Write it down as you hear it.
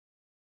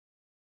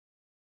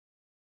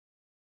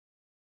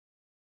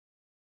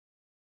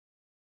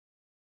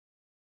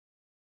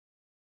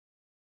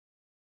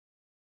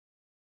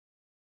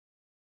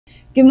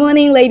Good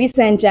morning, ladies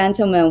and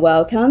gentlemen.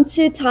 Welcome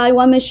to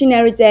Taiwan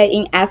Machinery Day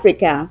in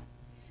Africa.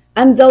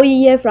 I'm Zoe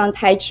Ye from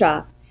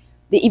TAITRA.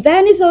 The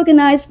event is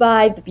organized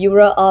by the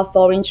Bureau of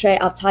Foreign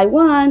Trade of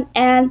Taiwan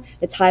and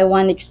the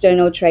Taiwan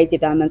External Trade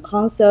Development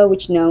Council,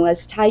 which is known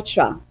as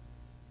TAITRA.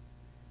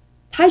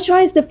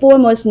 TAITRA is the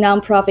foremost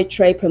non-profit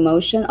trade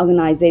promotion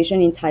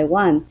organization in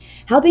Taiwan,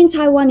 helping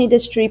Taiwan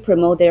industry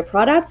promote their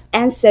products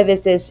and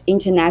services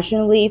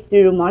internationally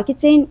through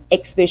marketing,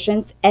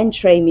 exhibitions, and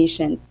trade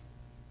missions.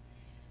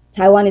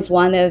 Taiwan is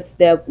one of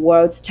the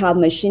world's top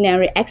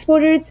machinery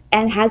exporters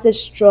and has a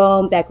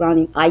strong background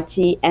in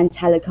IT and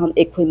telecom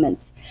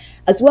equipment,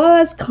 as well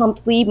as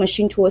complete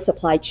machine tool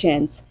supply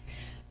chains.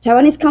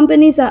 Taiwanese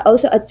companies are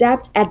also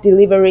adept at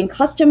delivering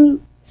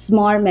custom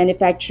smart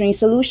manufacturing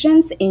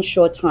solutions in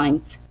short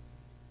times.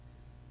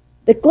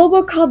 The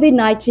global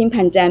COVID-19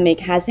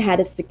 pandemic has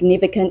had a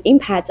significant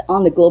impact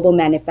on the global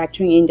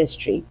manufacturing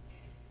industry.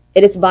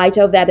 It is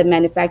vital that the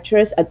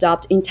manufacturers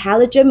adopt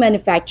intelligent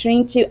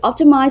manufacturing to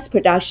optimize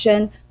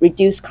production,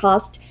 reduce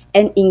cost,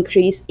 and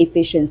increase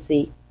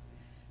efficiency.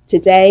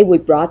 Today, we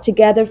brought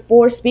together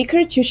 4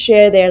 speakers to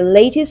share their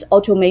latest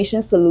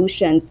automation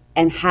solutions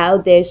and how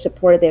they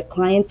support their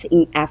clients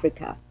in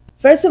Africa.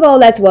 First of all,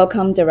 let's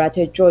welcome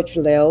Director George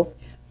Liu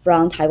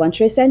from Taiwan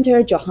Trade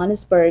Center,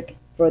 Johannesburg,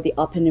 for the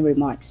opening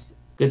remarks.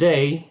 Good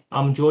day,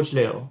 I'm George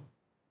Liu,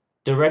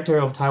 Director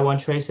of Taiwan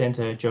Trade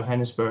Center,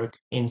 Johannesburg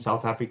in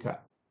South Africa.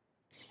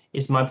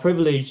 It's my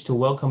privilege to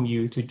welcome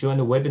you to join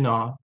the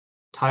webinar,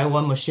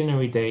 Taiwan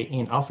Machinery Day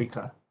in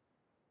Africa.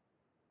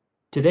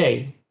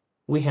 Today,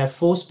 we have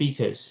 4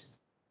 speakers.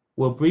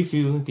 We'll brief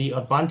you the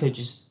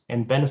advantages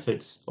and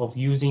benefits of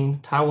using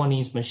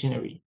Taiwanese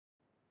machinery.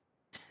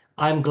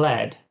 I'm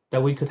glad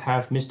that we could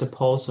have Mr.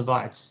 Paul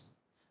Savitz,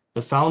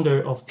 the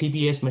founder of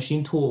PBS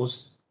Machine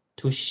Tools,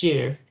 to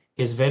share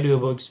his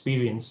valuable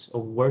experience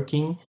of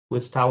working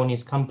with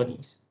Taiwanese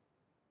companies.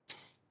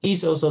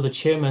 He's also the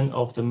chairman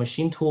of the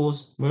Machine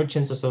Tools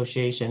Merchants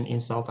Association in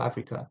South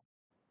Africa.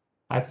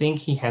 I think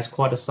he has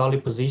quite a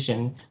solid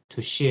position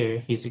to share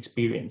his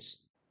experience.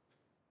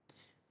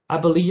 I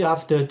believe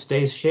after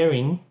today's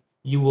sharing,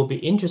 you will be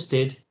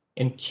interested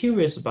and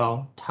curious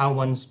about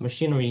Taiwan's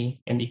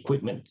machinery and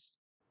equipment.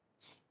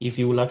 If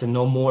you would like to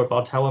know more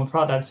about Taiwan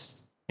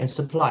products and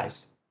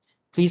supplies,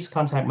 please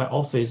contact my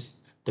office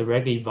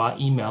directly via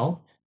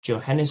email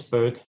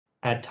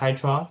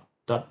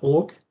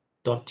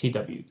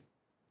johannesburg@taitra.org.tw.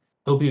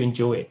 Hope you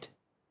enjoy it.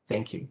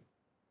 Thank you.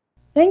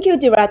 Thank you,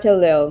 Director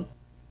Liu.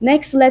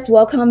 Next, let's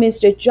welcome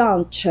Mr.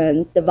 John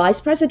Chen, the Vice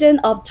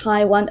President of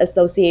Taiwan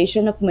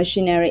Association of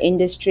Machinery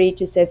Industry,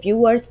 to say a few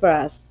words for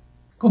us.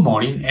 Good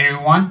morning,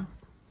 everyone.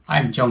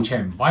 I'm John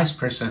Chen, Vice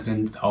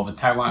President of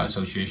Taiwan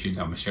Association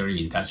of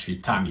Machinery Industry,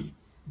 TAMI.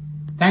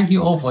 Thank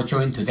you all for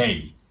joining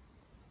today,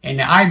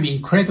 and I'm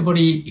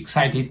incredibly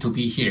excited to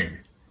be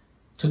here.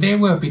 Today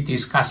we'll be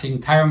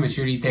discussing Taiwan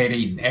Machinery Day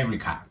in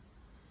Africa.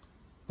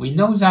 We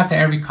know that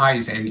Africa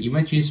is an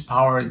emerging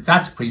power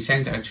that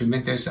presents a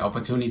tremendous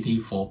opportunity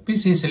for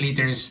business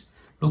leaders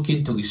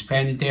looking to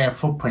expand their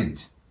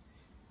footprint.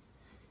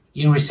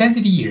 In recent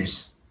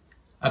years,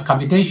 a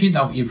combination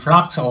of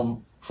influx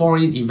of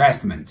foreign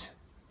investment,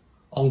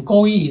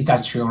 ongoing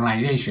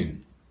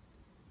industrialization,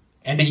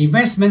 and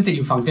investment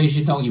in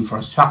foundational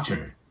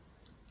infrastructure,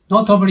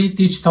 notably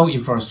digital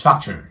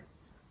infrastructure,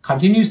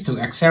 continues to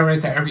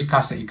accelerate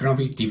Africa's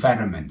economic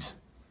development.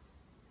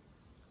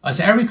 As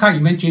Africa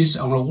emerges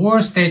on the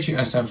world stage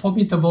as a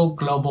formidable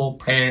global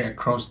player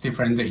across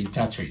different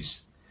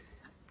industries,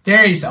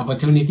 there is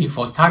opportunity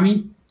for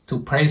TAMI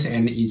to play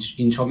an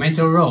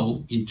instrumental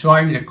role in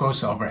driving the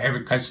growth of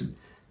Africa's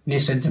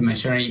nascent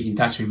machinery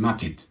industry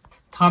market.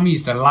 TAMI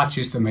is the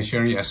largest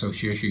machinery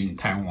association in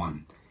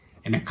Taiwan,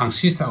 and it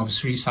consists of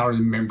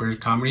 3,000 member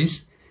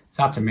companies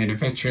that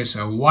manufactures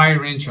a wide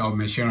range of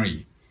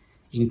machinery,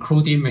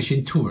 including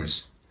machine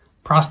tools,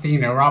 plastic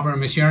and rubber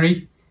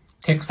machinery,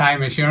 textile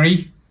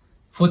machinery,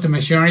 food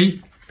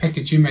machinery,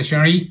 packaging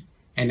machinery,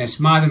 and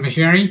smart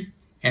machinery,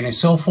 and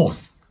so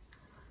forth.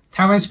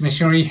 Taiwan's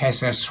machinery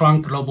has a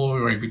strong global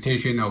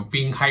reputation of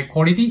being high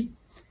quality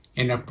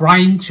and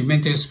bringing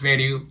tremendous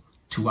value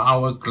to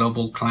our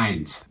global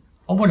clients.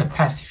 Over the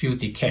past few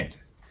decades,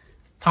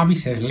 TAMI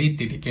has led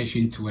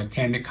delegation to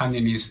attend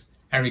countless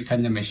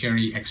African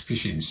machinery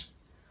exhibitions,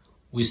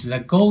 with the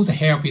goal of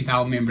helping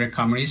our member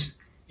companies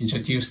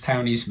introduce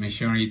Taiwanese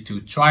machinery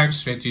to drive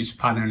strategic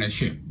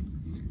partnership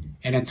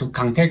and to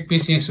contact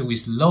business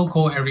with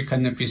local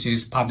African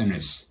business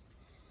partners.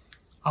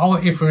 Our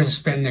efforts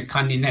span the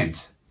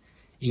continent,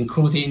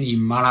 including in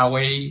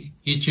Malawi,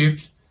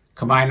 Egypt,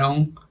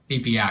 Cameroon,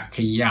 Libya,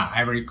 Kenya,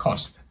 Ivory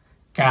Coast,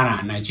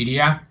 Ghana,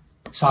 Nigeria,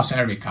 South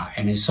Africa,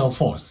 and so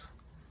forth.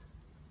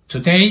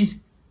 Today,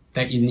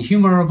 the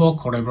innumerable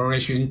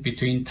collaboration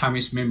between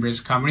TAMI's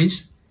members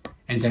companies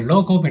and the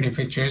local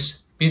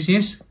manufacturers,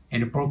 business,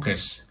 and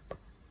brokers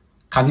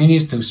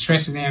continues to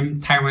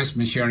strengthen Taiwan's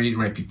machinery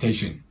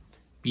reputation.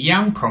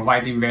 Beyond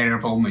providing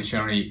valuable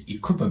machinery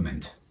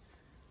equipment,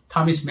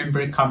 TAMI's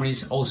member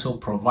companies also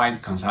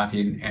provide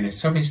consulting and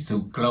service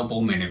to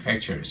global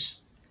manufacturers.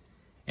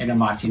 and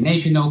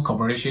multinational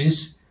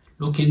corporations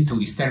looking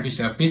to establish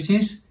a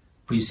business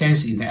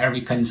presence in the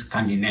African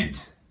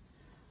continent.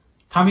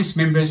 TAMI's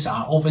members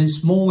are often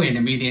small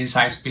and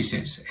medium-sized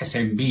business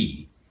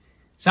 (SME)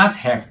 that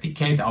have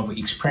decades of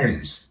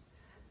experience.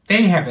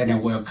 They have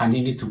and will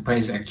continue to play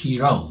a key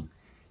role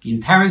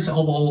in Taiwan's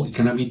overall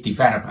economic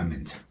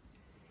development,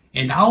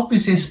 and our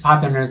business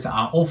partners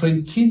are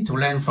often keen to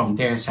learn from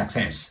their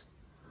success.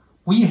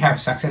 We have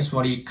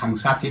successfully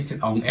consulted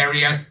on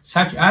areas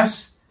such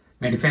as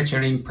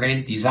manufacturing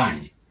plant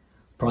design,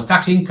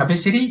 production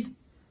capacity,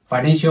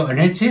 financial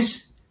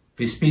analysis,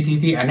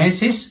 feasibility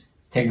analysis,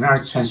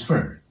 technology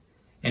transfer,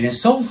 and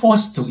so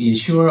forth to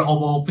ensure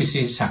overall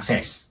business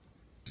success.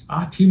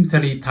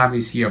 Ultimately,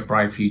 TAMI sees a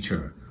bright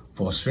future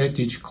for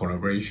strategic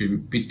collaboration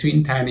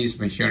between Taiwanese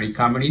machinery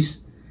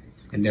companies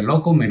and the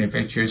local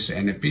manufacturers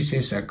and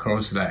businesses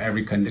across the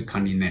African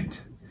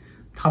continent.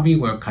 TAMI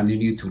will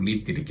continue to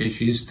lead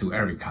delegations to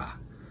Africa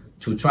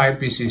to drive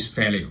business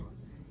value,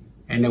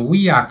 and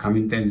we are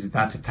confident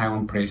that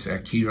Taiwan plays a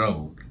key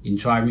role in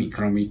driving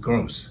economic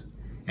growth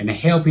and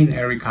helping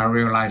Africa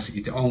realize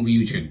its own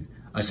vision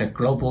as a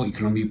global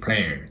economic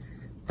player.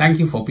 Thank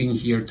you for being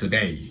here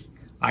today.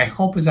 I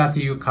hope that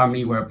your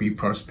company will be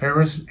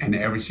prosperous and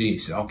everything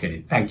is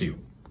okay. Thank you.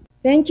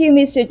 Thank you,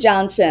 Mr.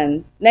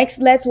 Johnson. Next,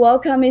 let's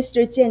welcome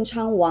Mr.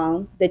 Jianchang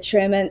Wang, the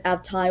chairman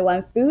of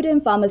Taiwan Food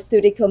and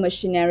Pharmaceutical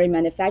Machinery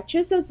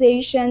Manufacturers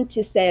Association,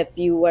 to say a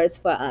few words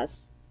for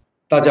us.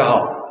 大家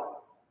好，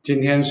今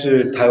天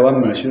是台湾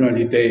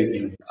Machinery Day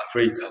in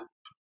Africa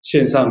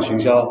线上行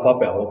销发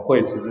表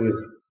会之日，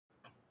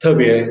特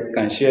别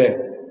感谢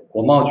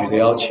国贸局的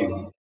邀请，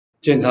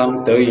建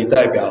昌得以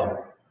代表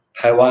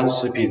台湾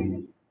食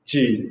品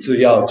暨制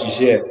药机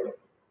械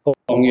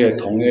工业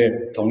同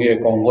业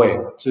工会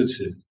致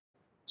辞，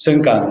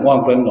深感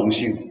万分荣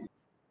幸。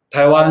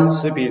台湾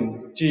食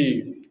品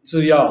暨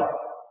制药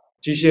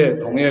机械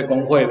同业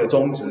工会的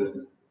宗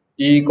旨，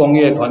依工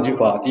业团体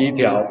法第1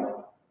条，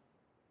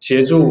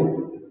协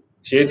助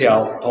协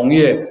调同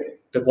业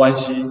的关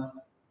系，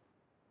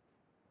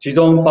其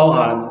中包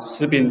含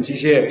食品机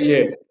械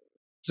业、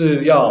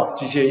制药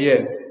机械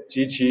业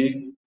及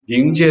其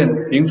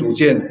零组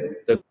件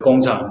的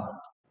工厂，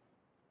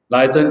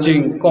来增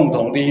进共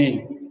同利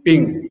益，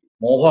并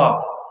谋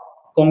划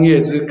工业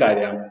之改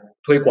良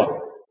推广，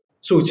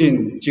促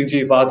进经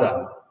济发展。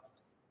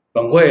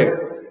本会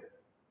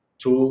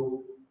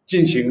除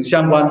进行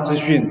相关资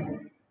讯、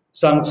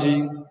商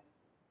机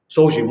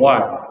搜寻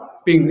外，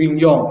并运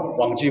用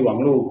网际网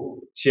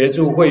路协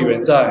助会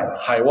员在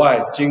海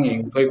外经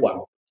营推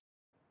广，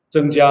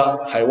增加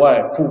海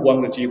外曝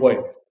光的机会。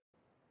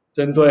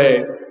针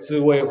对智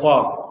慧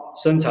化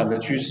生产的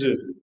趋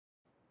势，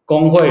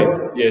工会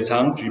也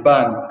常举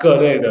办各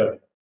类的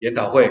研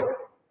讨会，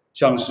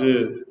像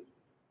是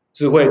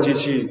智慧机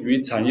器与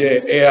产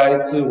业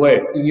AI 智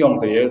慧应用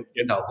的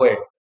研讨会、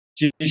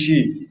机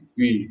器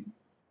与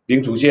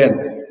零组件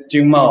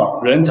经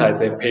贸人才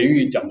的培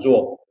育讲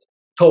座，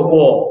透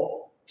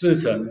过制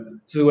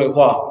程智慧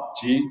化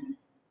及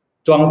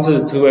装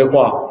置智慧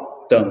化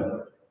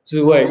等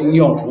智慧应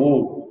用服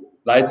务，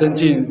来增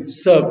进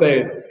设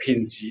备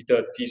品质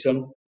的提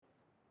升，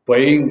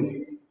回应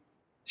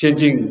先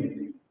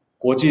进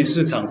国际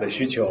市场的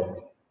需求，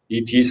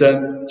以提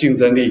升竞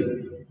争力。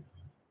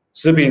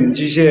食品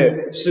机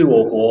械是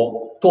我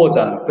国拓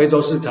展非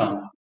洲市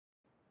场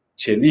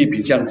潜力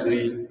品项之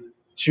一，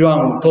希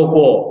望透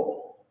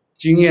过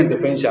经验的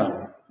分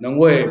享，能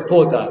为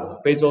拓展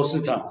非洲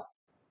市场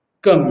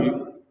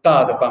更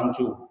大的帮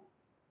助。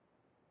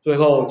最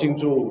后，敬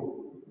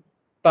祝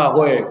大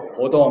会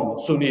活动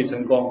顺利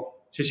成功，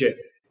谢谢。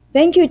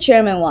Thank you,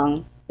 Chairman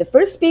Wang. The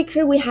first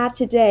speaker we have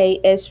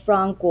today is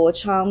from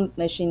GOTECH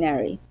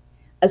Machinery.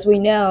 As we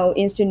know,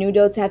 instant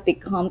noodles have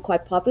become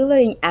quite popular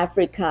in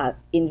Africa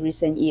in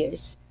recent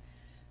years.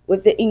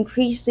 With the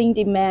increasing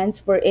demands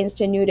for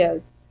instant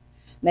noodles,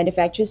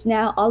 manufacturers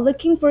now are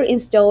looking for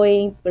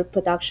installing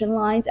production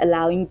lines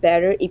allowing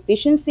better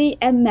efficiency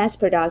and mass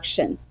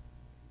productions.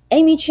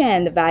 Amy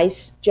Chen, the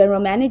Vice General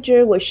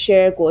Manager, will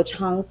share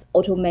GOTECH's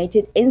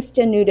automated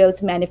instant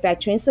noodles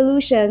manufacturing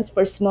solutions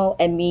for small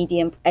and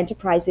medium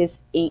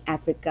enterprises in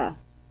Africa.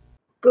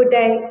 Good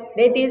day,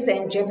 ladies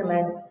and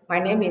gentlemen. My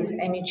name is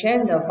Amy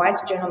Chen, the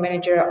Vice General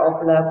Manager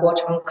of the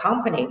GOTECH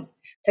company.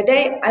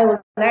 Today, I would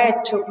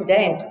like to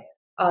present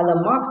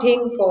the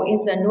marketing for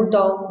instant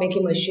noodle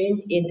making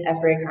machine in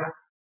Africa.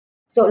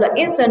 So the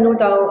instant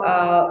noodle,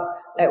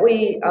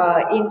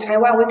 in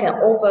Taiwan, we can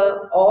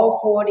offer all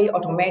 40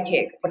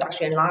 automatic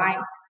production line.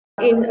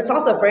 In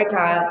South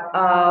Africa,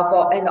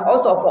 and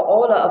also for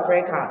all of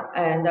Africa,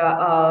 and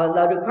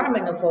the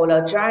requirement for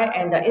the dry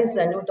and the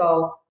instant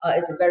noodle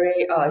is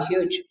very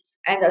huge.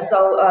 And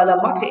so the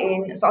market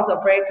in South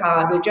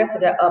Africa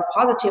registered a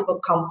positive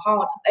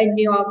compound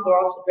annual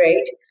growth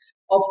rate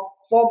of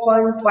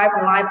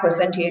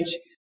 4.59%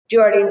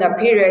 during the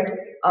period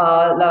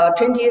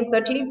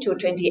 2013 to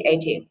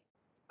 2018.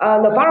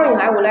 The following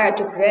I would like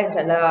to present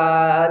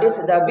this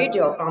is the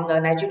video from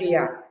the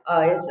Nigeria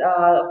is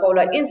for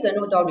the instant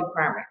noodle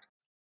requirement.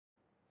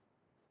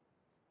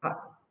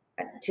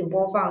 请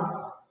播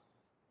放。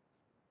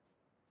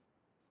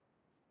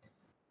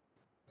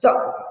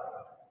So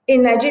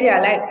in Nigeria,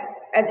 like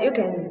as you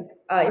can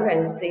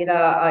see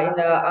the in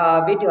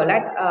the video,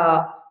 like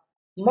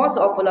most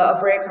of the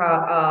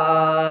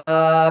Africa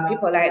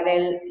people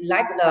they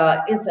like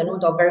the instant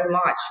noodle very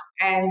much,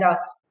 and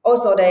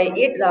also they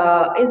eat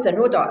the instant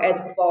noodle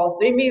as for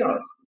 3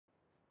 meals.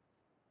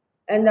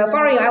 And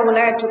following, I would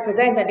like to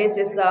present that this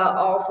is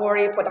the for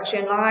the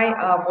production line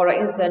for the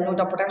instant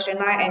noodle production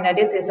line, and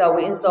this is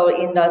we install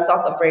in the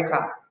South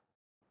Africa.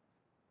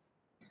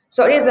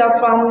 So it's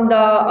from the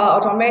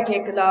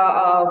automatic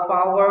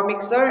flour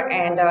mixer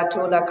and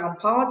to the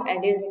compound,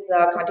 and this is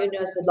a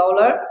continuous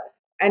roller,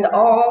 and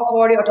all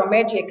for the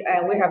automatic,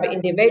 and we have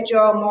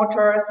individual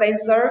motor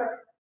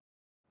sensor.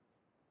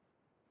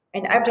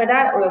 And after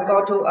that, we'll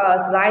go to a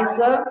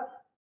slicer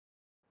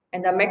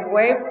and the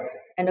microwave,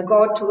 and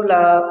go to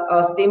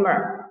the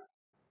steamer.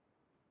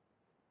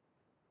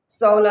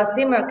 So the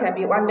steamer can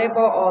be 1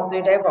 level or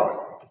 3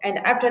 levels. And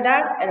after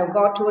that, it'll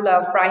go to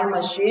the frying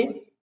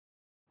machine.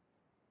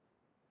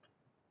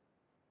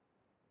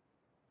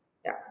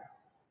 Yeah.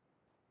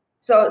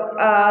 So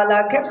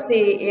the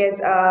capacity is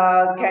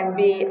can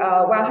be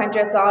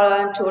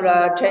 100,000 to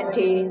the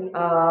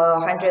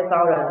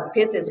 100,000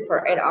 pieces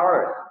per 8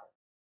 hours.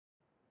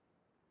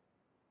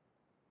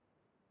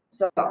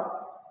 So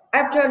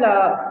after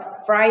the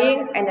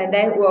frying, and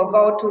then we'll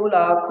go to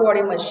the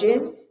cooling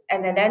machine,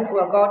 and then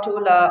we'll go to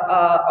the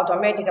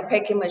automatic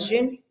packing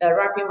machine, the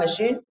wrapping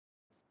machine,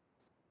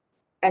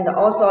 and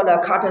also the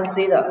carton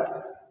sealer.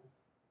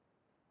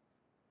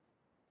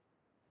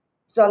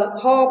 So the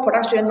whole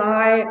production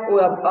line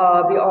will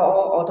be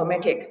all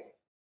automatic.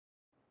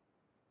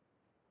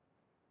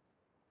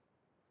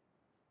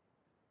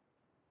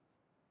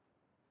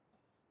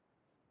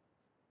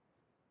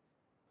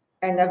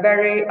 And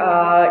very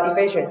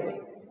efficiency.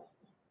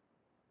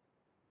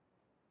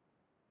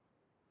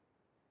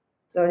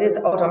 So this is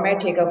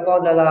automatic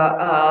for the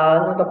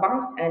noodle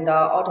box, and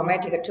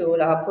automatic to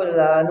put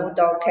the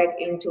noodle cake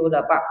into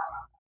the box.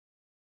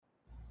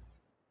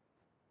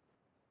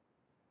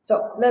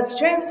 So the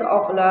strength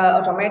of the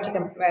automatic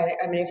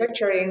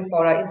manufacturing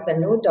for the instant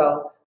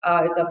noodle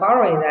is the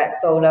following: that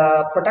so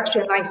the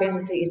production line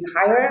efficiency is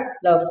higher,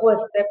 the food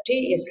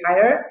safety is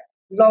higher,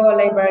 lower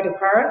labor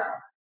requires,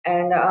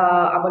 and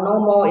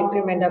abnormal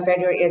equipment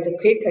failure is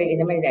quickly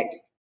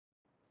eliminated.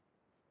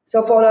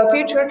 So for the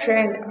future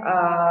trend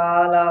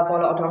for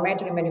the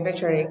automatic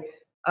manufacturing,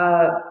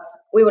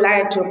 we would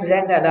like to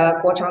present the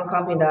GOTECH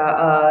company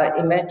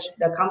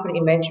the company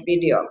image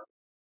video.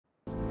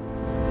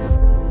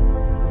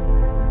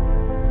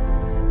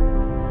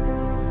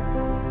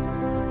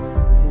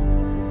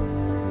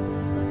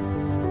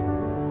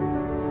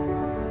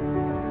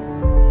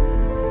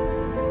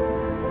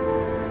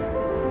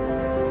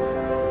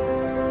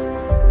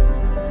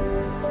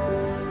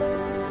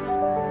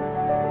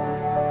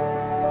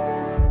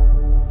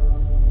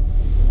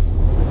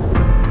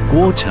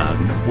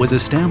 GOTECH was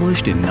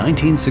established in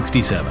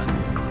 1967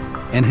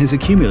 and has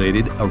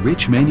accumulated a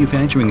rich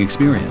manufacturing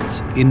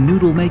experience in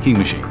noodle making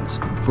machines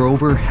for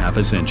over half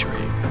a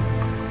century.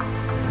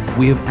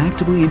 We have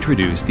actively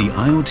introduced the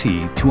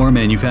IoT to our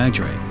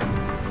manufacturing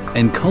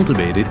and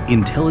cultivated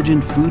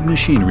intelligent food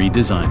machinery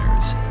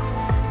designers.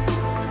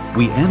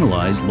 We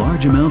analyze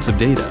large amounts of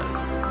data,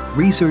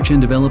 research and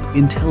develop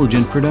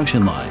intelligent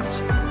production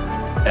lines,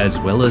 as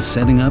well as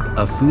setting up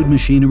a food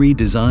machinery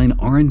design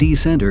R&D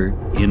center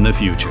in the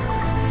future.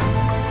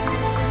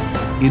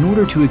 In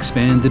order to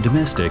expand the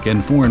domestic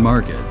and foreign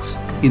markets,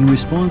 in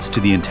response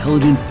to the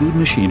Intelligent Food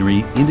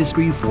Machinery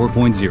Industry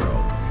 4.0,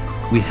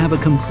 we have a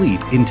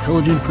complete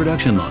intelligent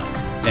production line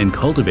and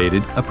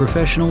cultivated a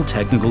professional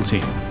technical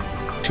team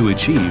to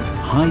achieve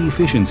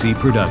high-efficiency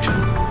production.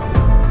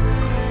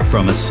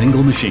 From a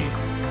single machine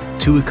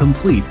to a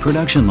complete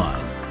production line,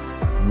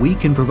 we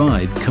can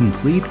provide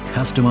complete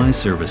customized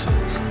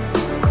services.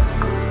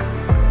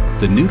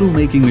 The noodle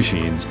making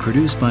machines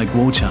produced by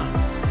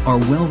GOTECH are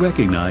well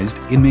recognized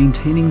in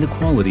maintaining the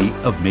quality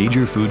of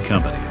major food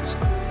companies.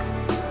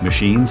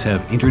 Machines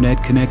have internet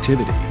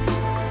connectivity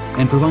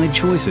and provide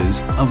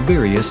choices of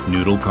various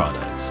noodle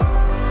products.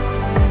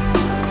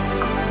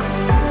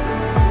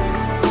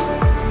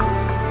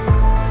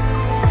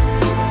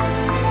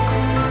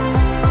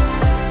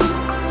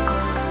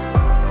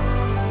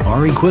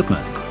 Our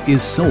equipment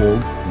is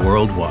sold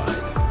worldwide.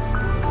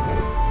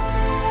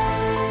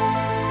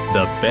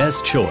 The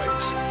best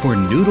choice for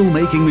noodle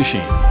making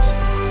machines.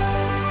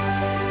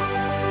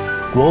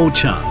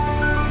 GOTECH.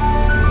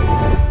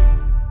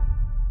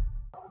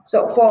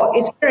 So for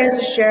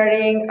experience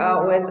sharing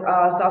with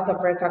South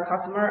Africa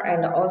customer,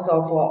 and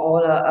also for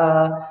all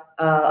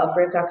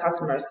Africa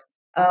customers.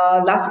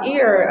 Last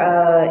year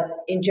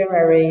in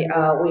January,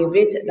 we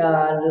visited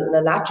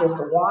the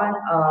largest one,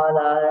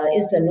 the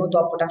instant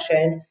noodle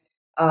production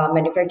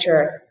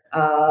manufacturer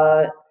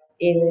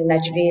in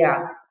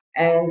Nigeria,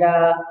 and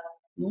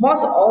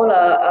most all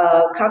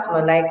the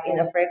customers like in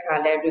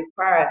Africa, they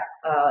require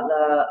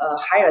the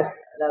highest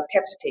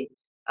capacity,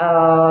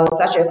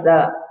 such as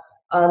the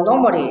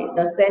Normally,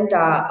 the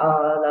standard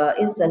the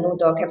instant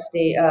noodle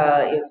capacity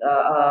is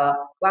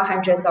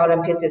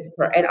 100,000 pieces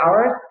per 8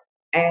 hours,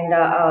 and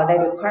they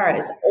require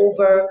is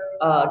over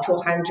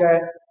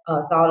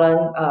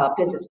 200,000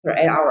 pieces per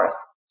 8 hours,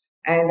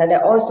 and they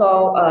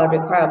also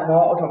require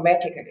more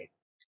automatically.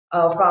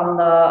 From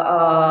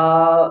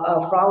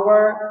the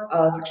flour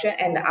section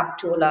and up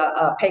to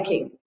the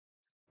packing.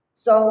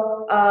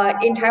 So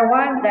in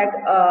Taiwan, like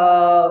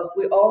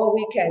we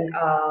can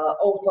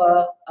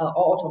offer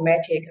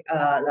automatic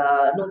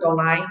the noodle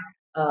line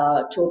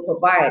to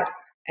provide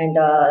and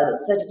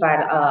satisfy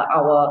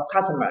our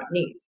customer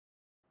needs.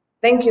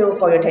 Thank you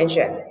for your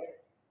attention.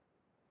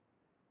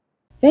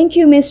 Thank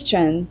you, Ms.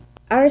 Chen.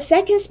 Our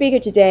second speaker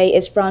today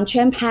is from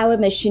Taiwan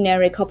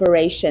Machinery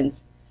Corporation.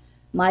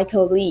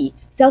 Michael Lee,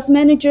 sales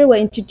manager, will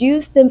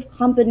introduce the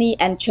company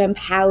and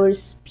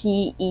Taiwan's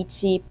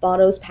PET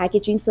bottles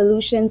packaging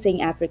solutions in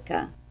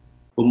Africa.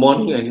 Good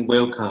morning and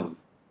welcome.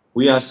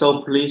 We are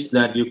so pleased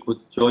that you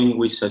could join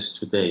with us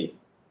today.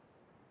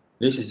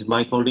 This is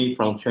Michael Lee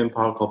from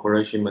Taiwan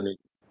Corporation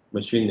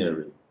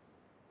Machinery.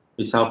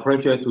 It's our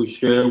pleasure to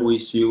share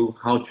with you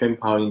how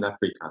Taiwan in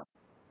Africa.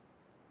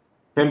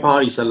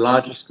 Taiwan is the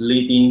largest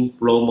leading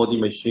blow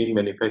molding machine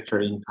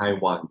manufacturer in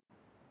Taiwan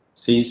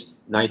since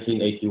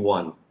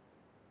 1981.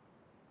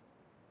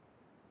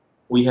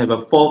 We have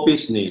a full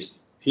business,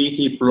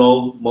 PET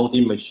blow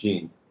molding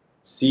machine,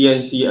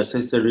 CNC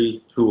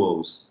accessory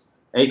tools,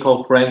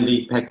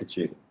 eco-friendly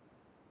packaging,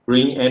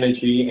 green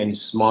energy, and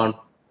smart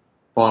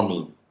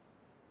farming.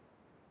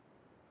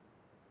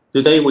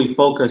 Today, we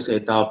focus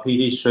at our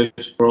PET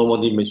stretch blow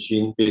molding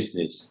machine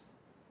business.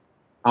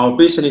 Our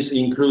business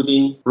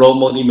including blow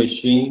molding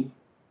machine,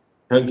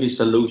 turnkey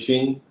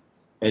solution,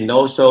 and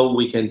also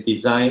we can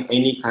design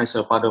any kinds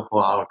of bottle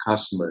for our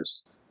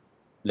customers.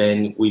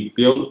 Then we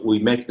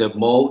make the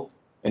mold,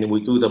 and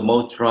we do the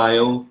mold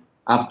trial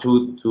up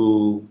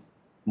to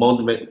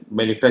mold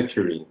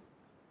manufacturing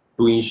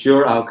to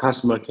ensure our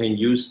customer can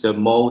use the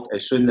mold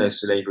as soon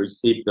as they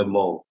receive the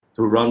mold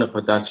to run the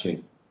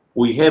production.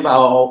 We have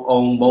our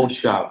own mold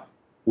shop.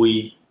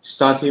 We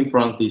starting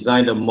from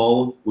design the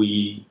mold,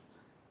 we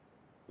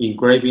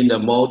engraving the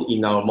mold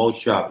in our mold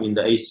shop in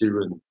the AC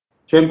room.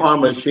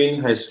 Taiwan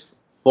machine has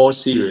 4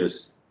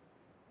 series: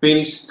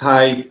 Phoenix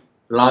type,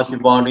 large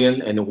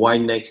volume, and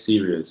wide neck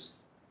series,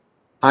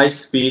 high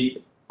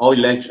speed, all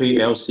electric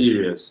L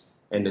series,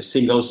 and the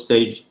single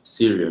stage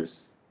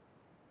series.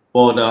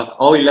 For the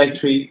all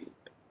electric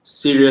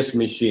series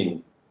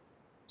machine,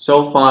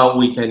 so far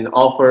we can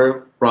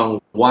offer from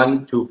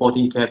 1 to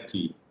 14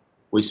 capacity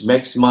with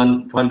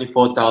maximum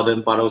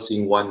 24,000 bottles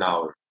in 1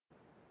 hour,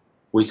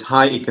 with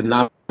high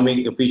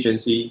economic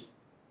efficiency,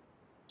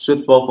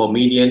 suitable for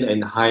medium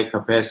and high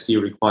capacity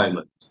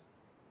requirements.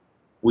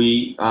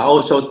 We are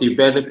also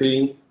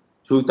developing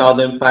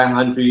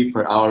 2,500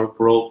 per hour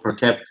per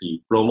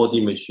capacity blow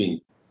molding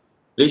machine.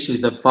 This is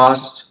the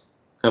fast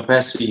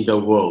capacity in the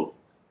world.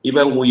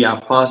 Even we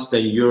are faster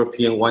than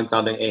European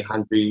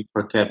 1,800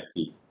 per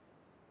capacity.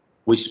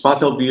 With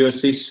bottle viewer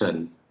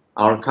system,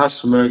 our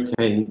customer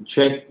can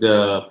check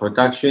the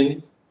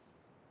production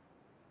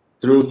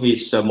through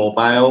his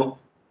mobile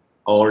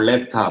or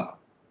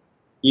laptop.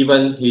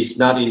 Even he's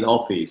not in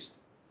office,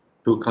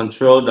 to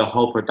control the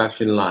whole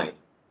production line.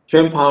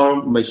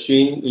 Taiwan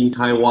machine in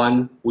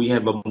Taiwan, we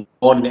have a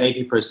more than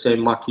 80%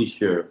 market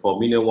share for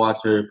mineral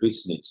water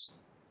business.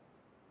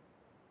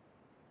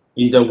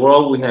 In the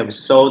world, we have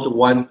sold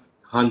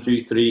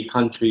 103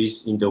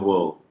 countries in the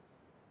world.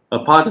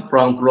 Apart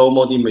from blow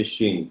molding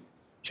machine,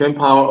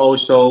 Taiwan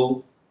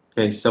also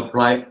can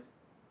supply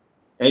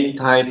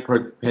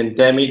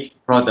anti-pandemic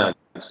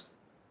products,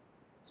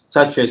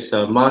 such as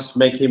a mask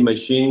making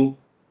machine,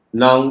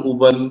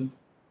 non-oven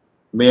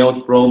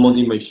melt blow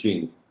molding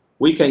machine.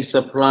 We can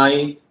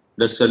supply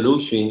the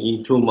solution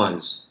in 2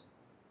 months,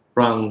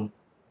 from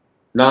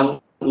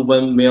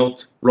non-oven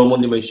melt blow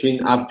molding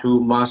machine up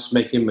to mask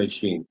making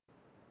machine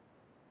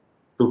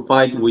to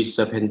fight with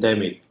the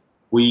pandemic.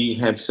 We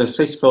have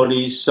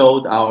successfully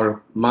sold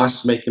our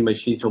mask making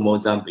machine to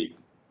Mozambique.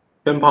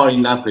 Taiwan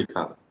in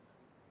Africa.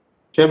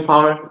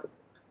 Taiwan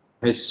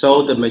has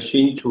sold the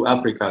machine to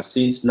Africa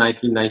since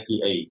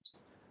 1998.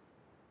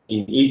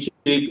 In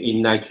Egypt,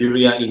 in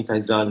Nigeria, in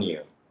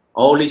Tanzania.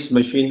 All these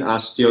machines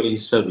are still in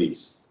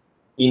service.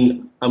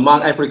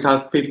 Among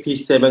Africa's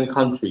 57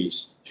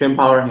 countries,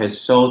 Taiwan has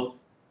sold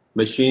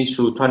machines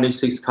to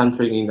 26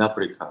 countries in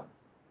Africa.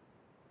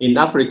 In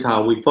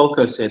Africa, we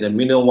focus on the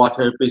mineral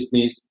water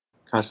business,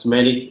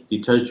 cosmetic,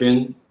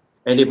 detergent,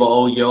 edible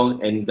oil,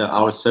 and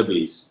our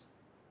service.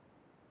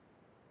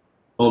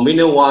 For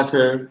mineral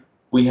water,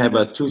 we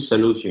have 2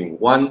 solutions.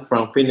 One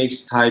from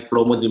Phoenix type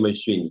blow molding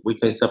machine. We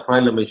can supply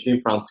the machine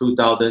from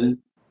 2,000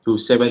 to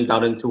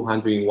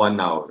 7,200 in 1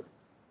 hour.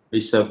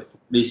 This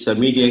is a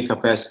medium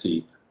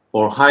capacity.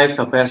 For higher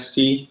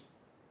capacity,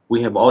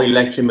 we have all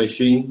electric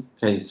machine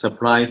can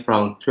supply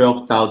from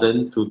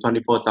 12,000 to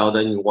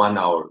 24,000 in 1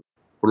 hour.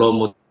 Blow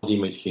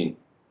molding machine.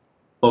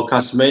 For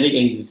cosmetic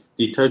and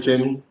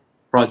detergent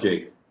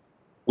project,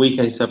 we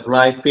can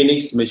supply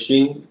Phoenix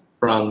machine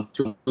from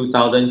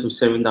 2,000 to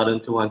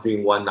 7,200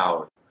 in 1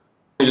 hour.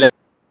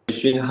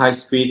 Machine high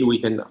speed, we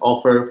can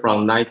offer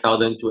from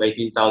 9,000 to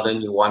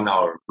 18,000 in 1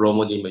 hour, blow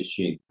molding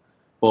machine.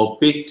 For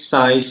big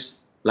size,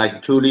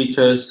 like 2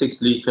 liter,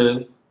 6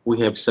 liter, we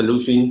have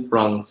solution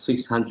from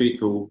 600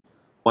 to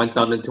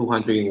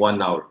 1,200 in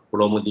 1 hour,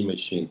 blow molding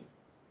machine.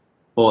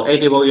 For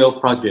edible oil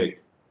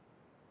project,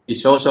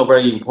 it's also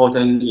very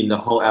important in the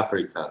whole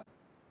Africa.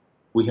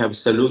 We have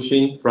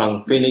solution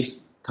from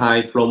Phoenix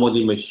type blow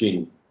molding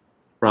machine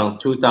from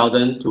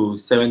 2,000 to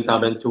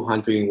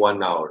 7,200 in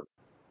 1 hour.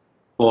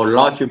 For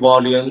large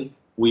volume,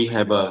 we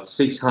have a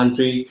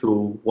 600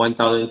 to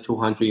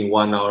 1,200 in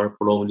 1 hour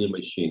blow molding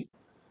machine.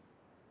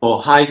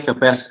 For high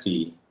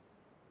capacity,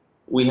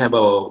 we have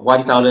a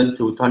 1,000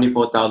 to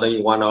 24,000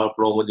 in 1 hour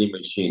blow molding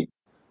machine.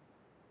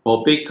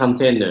 For big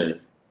container,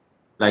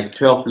 like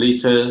 12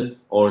 liter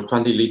or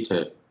 20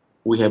 liter,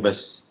 we have a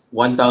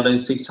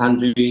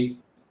 1,600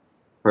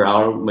 per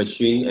hour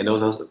machine and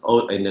also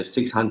a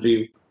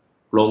 600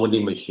 blow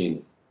molding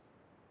machine.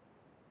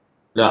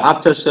 The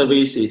after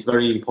service is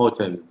very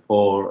important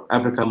for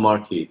African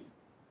market.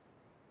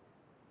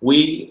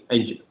 We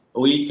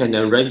can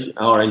arrange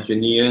our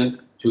engineer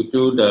to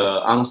do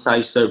the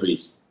on-site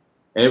service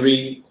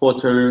every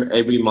quarter,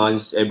 every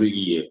month, every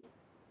year.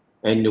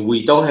 And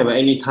we don't have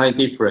any time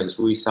difference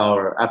with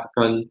our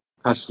African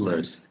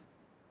customers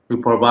to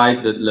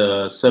provide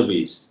the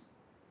service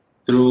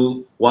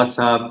through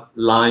WhatsApp,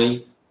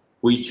 Line,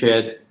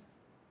 WeChat,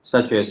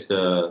 such as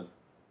the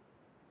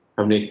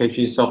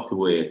communication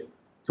software,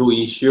 to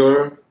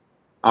ensure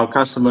our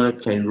customer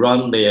can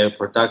run their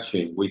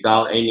production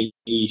without any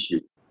issue,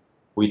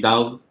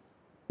 without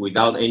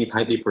any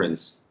time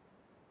difference.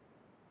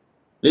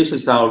 This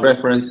is our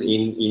reference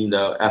in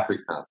the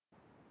Africa.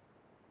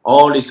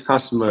 All these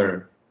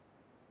customers,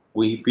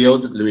 we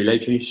build the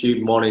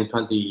relationship more than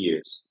 20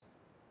 years.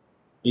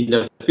 In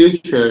the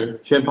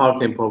future, Shenpower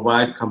can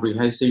provide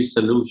comprehensive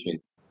solution,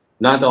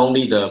 not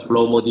only the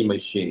blow molding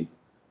machine,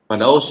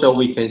 but also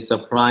we can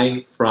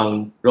supply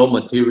from raw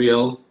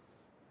material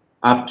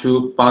up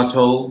to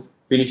bottle,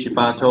 finished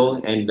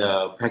bottle, and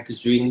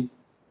packaging.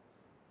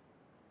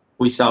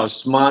 With our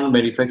smart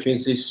manufacturing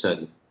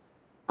system,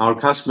 our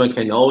customer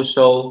can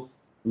also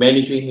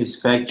manage his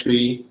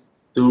factory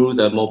through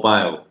the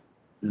mobile.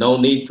 No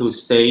need to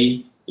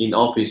stay in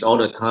office all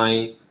the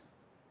time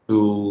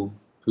to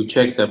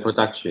check the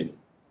production.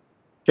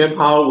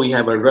 Shenpower, we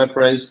have a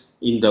reference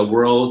in the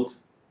world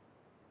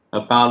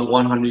about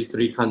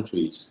 103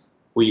 countries.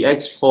 We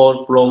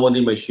export blow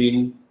molding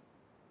machine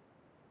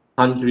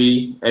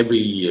country every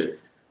year,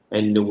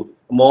 and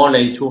more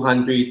than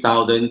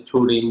 200,000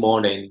 tooling,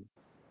 more than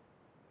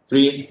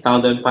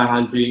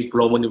 3,500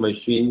 blow molding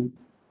machine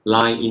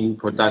line in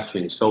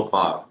production so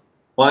far.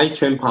 Why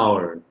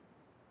Shenpower?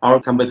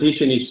 Our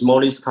competition is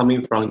mostly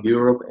coming from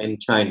Europe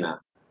and China.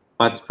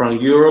 But from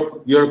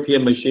Europe,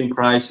 European machine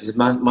price is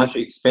much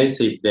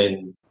expensive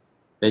than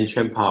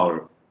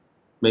Shenpower,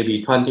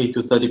 maybe 20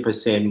 to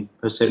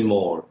 30%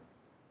 more.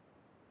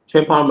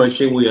 Shenpower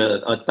machine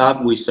will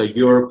adapt with a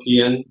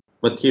European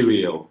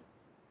material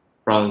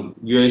from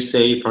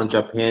USA, from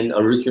Japan,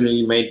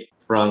 originally made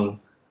from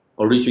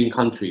origin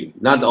country,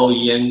 not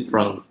OEM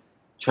from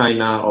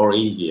China or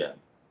India.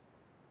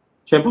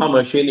 Shenpower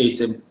machine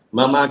is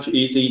much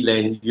easier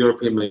than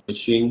European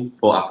machine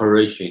for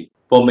operation.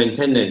 For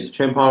maintenance,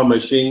 Shenpower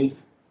machine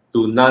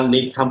do not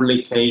need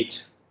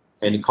complicated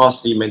and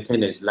costly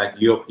maintenance like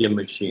European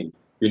machine.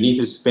 You need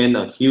to spend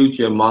a huge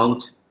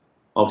amount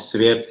of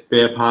spare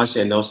parts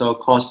and also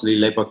costly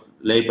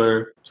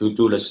labor to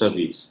do the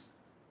service.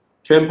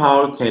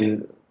 Shenpower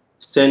can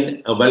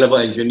send available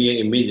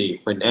engineer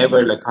immediately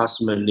whenever the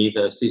customer needs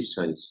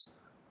assistance.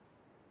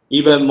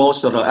 Even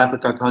most of the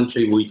Africa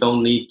country, we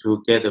don't need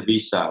to get a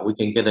visa. We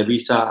can get a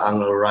visa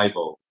on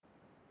arrival.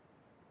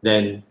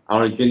 Then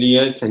our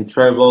engineer can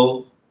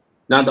travel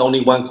not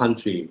only one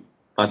country,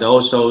 but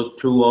also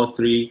 2 or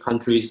 3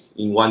 countries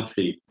in one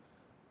trip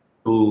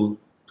to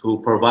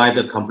provide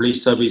a complete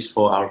service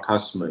for our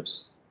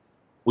customers.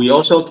 We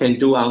also can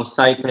do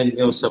on-site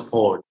technical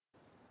support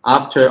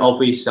after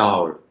office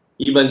hour,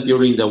 even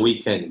during the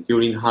weekend,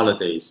 during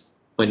holidays,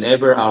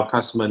 whenever our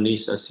customer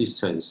needs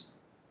assistance.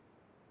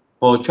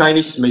 For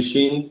Chinese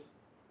machine,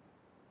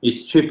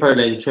 it's cheaper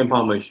than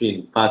Shenpower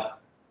machine, but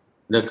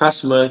the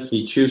customer,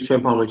 he choose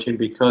Shenpower machine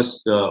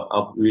because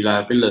of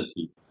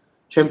reliability.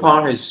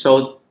 Shenpower has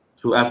sold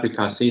to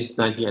Africa since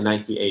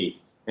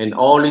 1998, and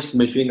all these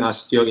machines are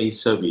still in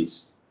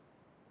service.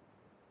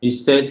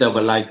 Instead of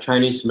like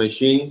Chinese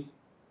machine,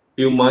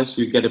 few months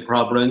you get a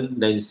problem,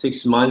 then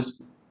 6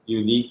 months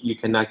you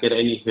cannot get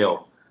any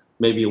help.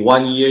 Maybe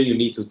 1 year you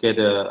need to get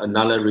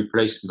another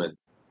replacement.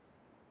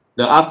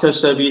 The after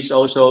service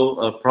also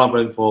a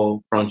problem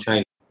from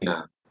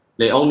China.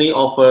 They only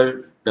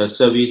offer the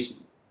service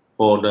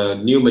for the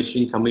new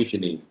machine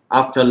commissioning.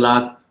 After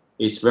that,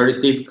 it's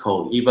very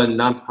difficult, even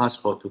not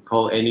possible to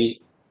call any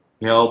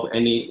help,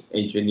 any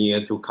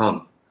engineer to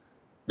come.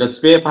 The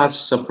spare parts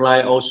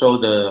supply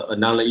also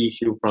another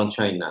issue from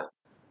China.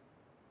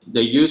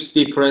 They use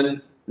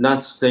different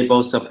not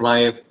stable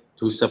supplier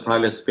to supply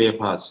the spare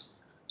parts.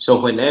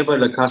 So whenever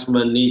the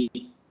customer needs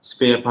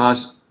spare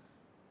parts,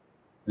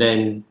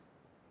 then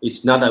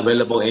it's not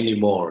available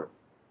anymore.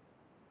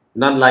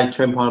 Not like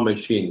Taiwan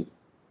machine.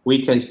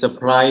 We can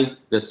supply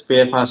the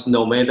spare parts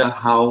no matter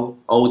how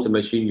old the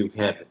machine you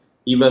have.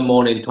 Even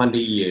more than 20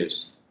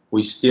 years,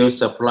 we still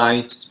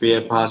supply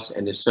spare parts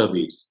and the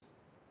service.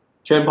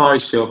 Taiwan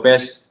is your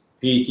best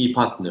PET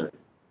partner.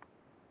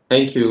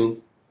 Thank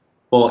you.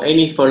 For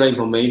any further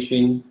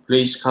information,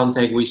 please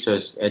contact with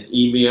us at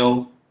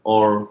email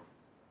or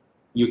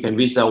you can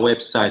visit our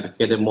website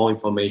to get more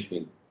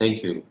information.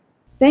 Thank you.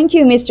 Thank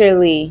you, Mr.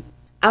 Lee.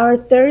 Our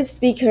third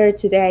speaker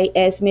today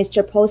is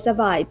Mr. Paul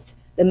Savitz,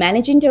 the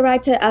Managing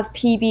Director of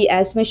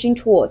PBS Machine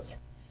Tools.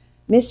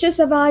 Mr.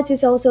 Savitz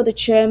is also the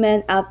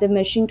Chairman of the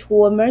Machine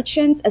Tool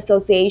Merchants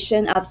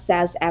Association of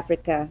South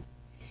Africa.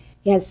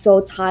 He has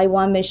sold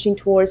Taiwan machine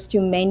tools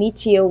to many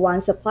Tier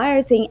 1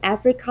 suppliers in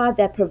Africa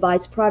that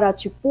provides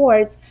products to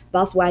Ford,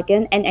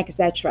 Volkswagen, and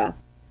etc.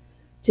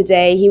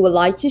 Today, he would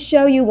like to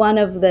show you one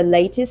of the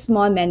latest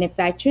smart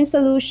manufacturing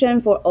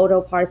solutions for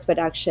auto parts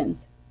production.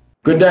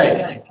 Good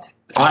day.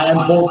 I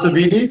am Paul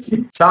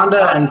Savitz,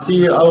 founder and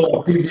CEO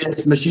of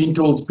PBS Machine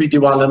Tools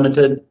Pty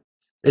Limited,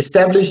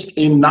 established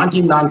in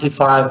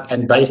 1995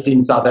 and based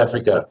in South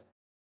Africa.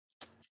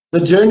 The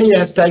journey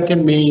has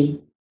taken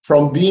me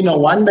from being a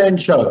one-man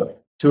show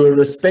to a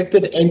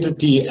respected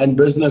entity and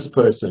business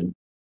person,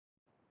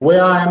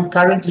 where I am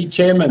currently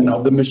chairman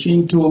of the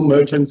Machine Tool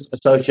Merchants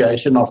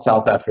Association of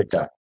South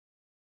Africa.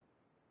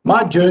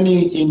 My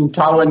journey in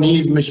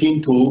Taiwanese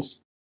machine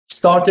tools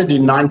started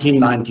in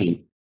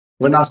 1990,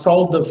 when I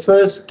sold the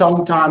first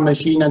Tongtai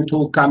machine and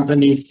tool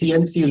company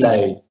CNC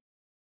lathe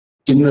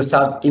in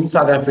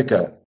South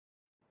Africa,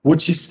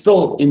 which is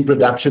still in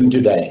production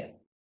today.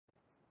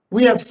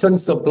 We have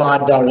since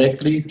supplied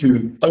directly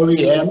to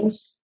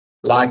OEMs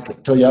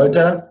like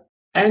Toyota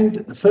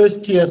and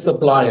first-tier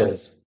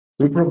suppliers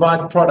who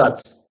provide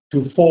products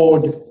to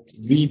Ford,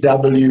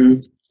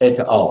 VW, et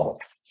al.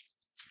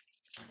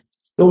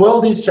 The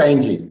world is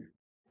changing.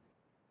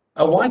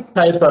 A white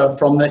paper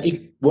from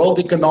the World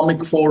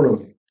Economic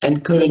Forum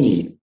and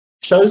Kearney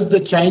shows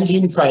the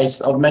changing face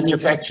of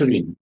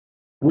manufacturing,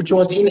 which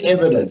was in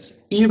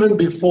evidence even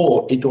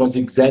before it was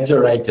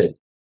exaggerated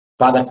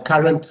by the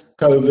current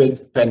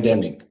COVID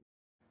pandemic.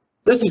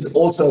 This is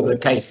also the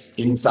case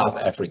in South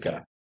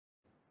Africa.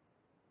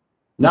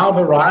 Now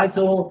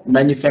varietal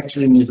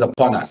manufacturing is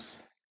upon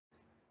us.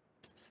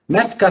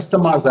 Mass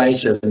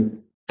customization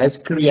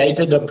has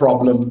created a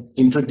problem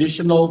in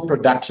traditional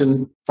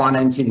production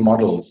financing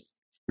models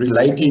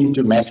relating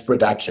to mass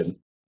production.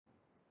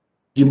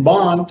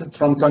 Demand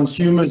from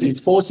consumers is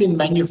forcing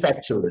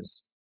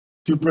manufacturers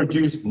to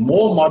produce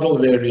more model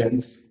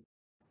variants,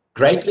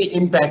 greatly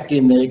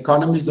impacting the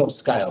economies of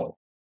scale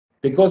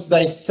because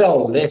they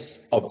sell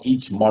less of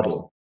each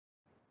model.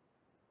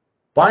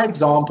 By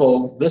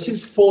example, this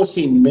is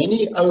forcing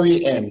many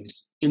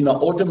OEMs in the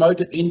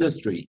automotive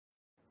industry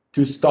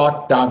to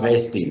start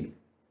divesting,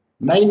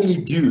 mainly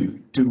due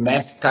to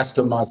mass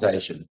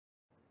customization.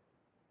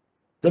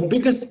 The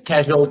biggest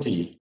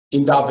casualty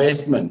in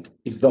divestment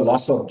is the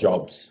loss of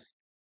jobs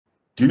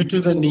due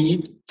to the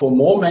need for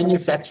more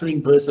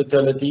manufacturing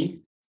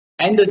versatility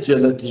and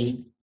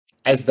agility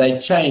as they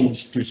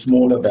change to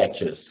smaller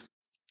batches.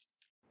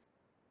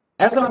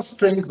 As our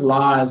strength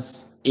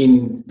lies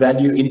in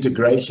value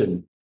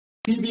integration,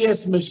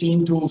 PBS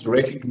Machine Tools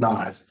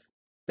recognized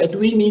that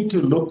we need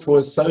to look for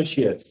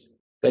associates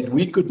that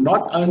we could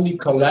not only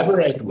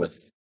collaborate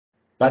with,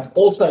 but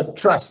also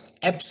trust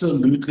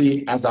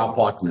absolutely as our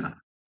partner.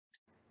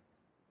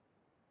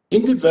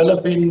 In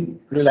developing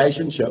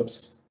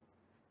relationships,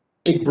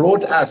 it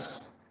brought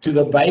us to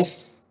the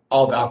base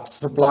of our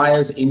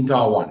suppliers in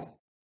Taiwan.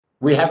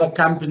 We have a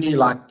company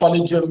like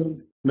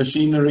Taiwan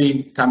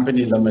Machinery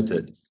Company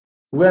Limited,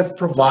 who have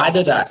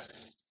provided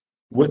us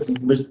with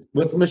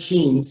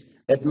machines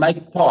that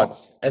make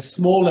parts as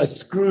small as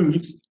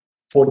screws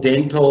for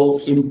dental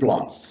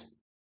implants.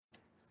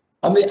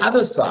 On the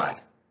other side,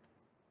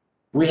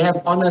 we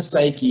have Honor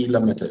Seiki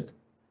Limited,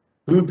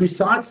 who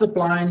besides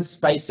supplying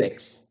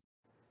SpaceX,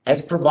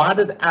 has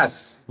provided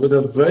us with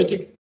a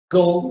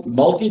vertical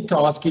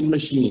multitasking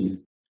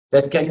machine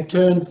that can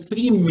turn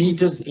 3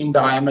 meters in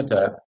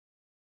diameter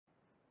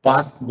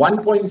past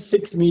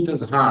 1.6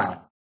 meters high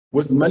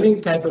with milling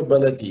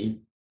capability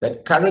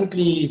that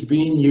currently is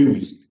being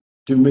used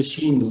to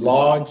machine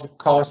large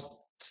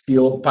cast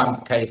steel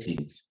pump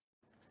casings.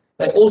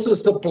 They also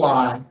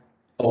supply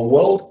a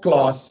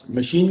world-class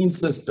machining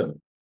system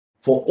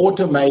for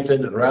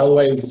automated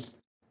railway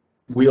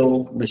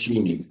wheel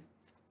machining.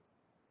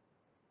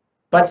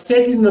 But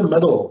set in the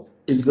middle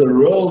is the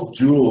real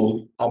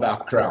jewel of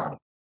our crown,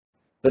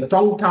 the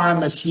Tongtai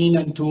Machine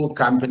and Tool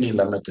Company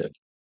Limited.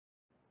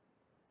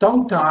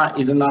 Tongtai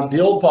is an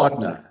ideal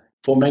partner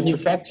for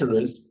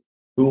manufacturers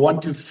who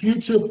want to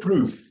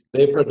future-proof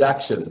their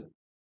production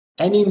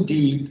and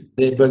indeed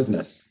their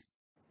business.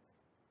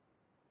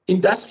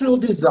 Industrial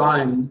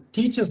design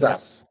teaches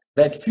us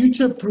that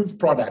future-proof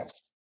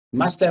products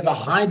must have a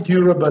high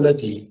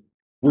durability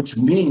which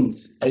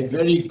means a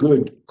very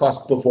good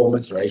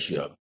cost-performance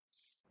ratio.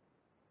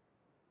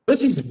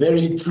 This is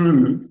very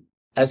true,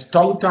 as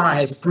Tongtai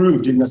has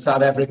proved in the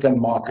South African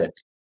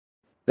market,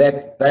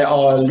 that they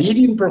are a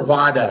leading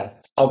provider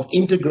of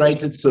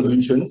integrated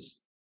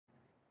solutions.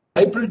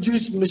 They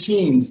produce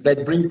machines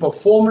that bring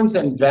performance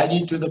and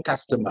value to the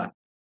customer,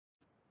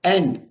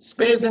 and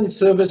spares and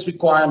service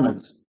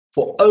requirements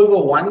for over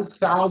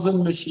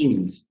 1,000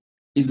 machines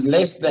is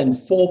less than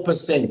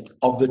 4%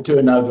 of the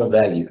turnover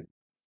value.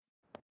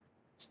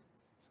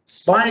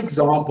 By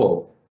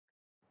example,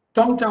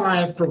 Tongtai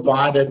have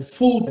provided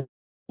full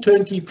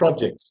turnkey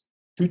projects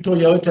to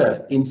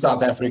Toyota in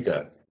South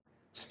Africa,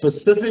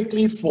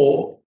 specifically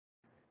for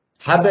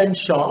hub and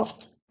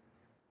shaft,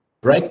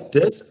 brake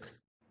disc,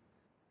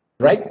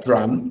 brake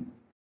drum,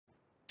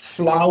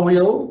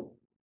 flywheel,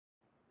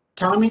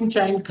 timing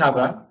chain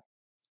cover,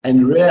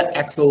 and rear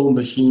axle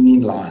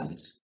machining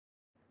lines.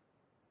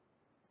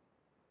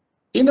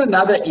 In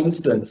another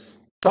instance,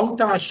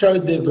 Tongtai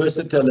showed their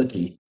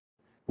versatility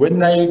when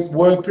they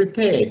were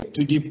prepared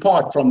to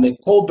depart from their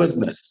core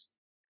business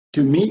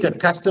to meet a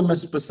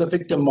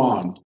customer-specific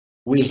demand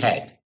we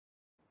had.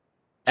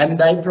 And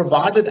they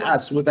provided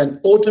us with an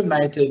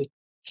automated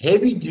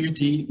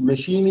heavy-duty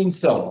machining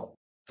cell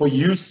for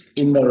use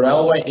in the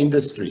railway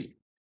industry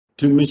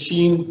to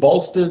machine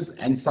bolsters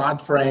and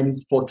side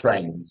frames for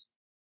trains.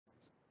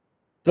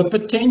 The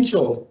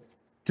potential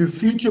to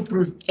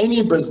future-proof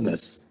any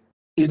business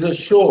is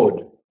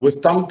assured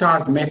with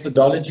Tongtai's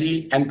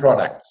methodology and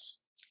products.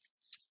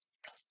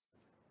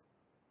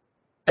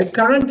 A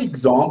current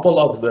example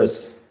of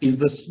this is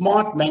the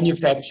smart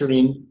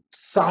manufacturing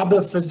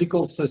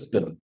cyber-physical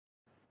system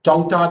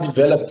Tongtai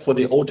developed for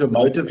the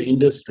automotive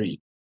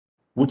industry,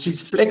 which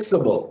is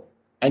flexible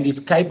and is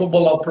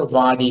capable of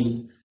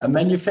providing a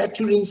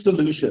manufacturing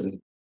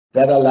solution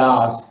that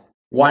allows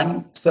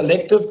 1,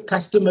 selective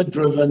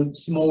customer-driven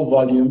small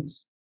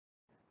volumes,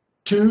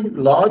 2,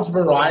 large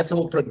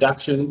varietal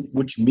production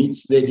which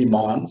meets their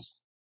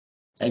demands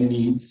and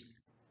needs,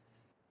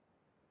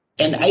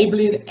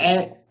 enabling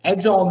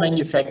agile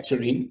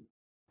manufacturing,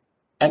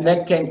 and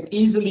that can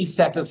easily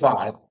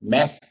satisfy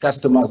mass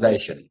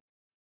customization.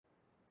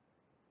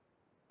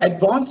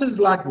 Advances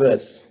like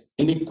this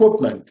in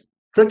equipment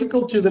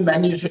critical to the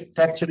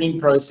manufacturing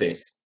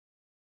process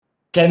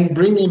can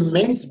bring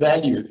immense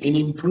value in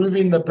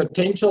improving the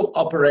potential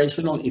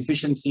operational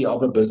efficiency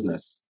of a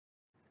business.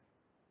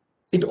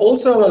 It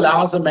also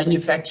allows a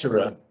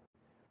manufacturer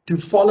to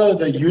follow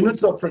the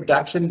units of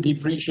production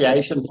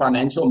depreciation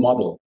financial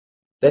model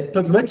that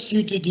permits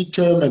you to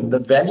determine the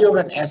value of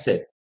an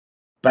asset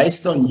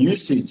based on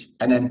usage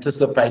and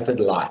anticipated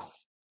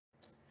life.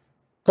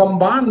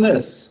 Combine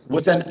this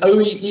with an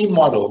OEE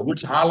model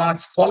which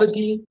highlights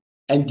quality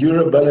and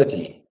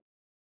durability.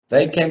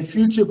 They can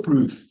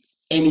future-proof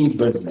any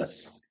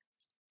business.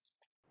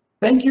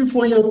 Thank you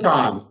for your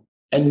time,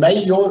 and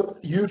may you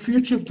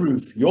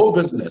future-proof your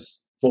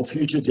business for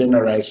future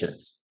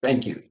generations.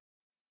 Thank you.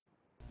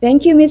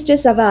 Thank you, Mr.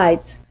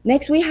 Savaid.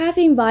 Next, we have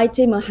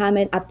invited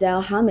Mohammed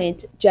Abdel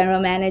Hamid,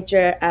 General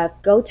Manager of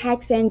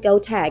GOTECH and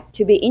GOTECH,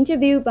 to be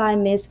interviewed by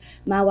Ms.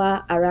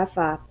 Mawa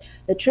Arafa,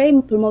 the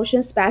Trade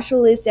Promotion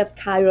Specialist of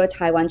Cairo,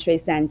 Taiwan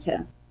Trade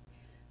Center.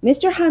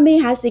 Mr.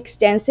 Hamid has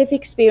extensive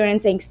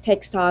experience in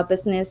textile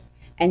business,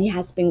 and he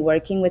has been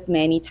working with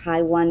many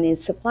Taiwanese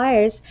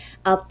suppliers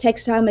of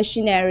textile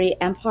machinery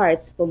and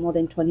parts for more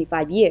than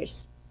 25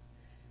 years.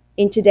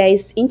 In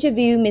today's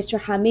interview, Mr.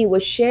 Hamid will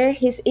share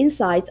his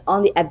insights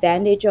on the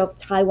advantage of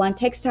Taiwan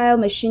textile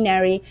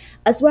machinery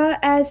as well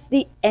as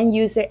the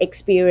end-user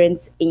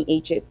experience in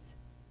Egypt.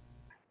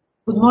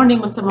 Good morning,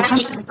 Mr.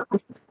 Mohammed.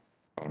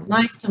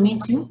 Nice to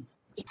meet you.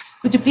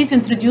 Could you please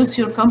introduce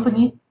your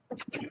company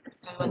to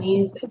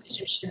Taiwanese and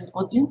Egyptian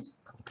audience?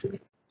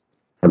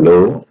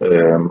 Hello,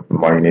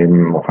 my name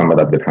is Mohammed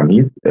Abdel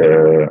Hamid.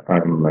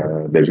 I'm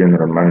the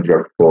General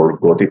Manager for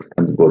GOTECH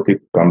and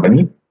GOTECH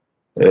company.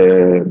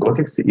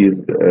 GOTECH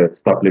is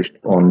established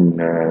on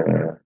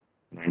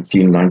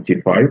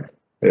 1995.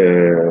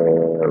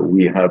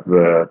 We have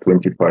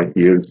 25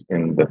 years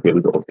in the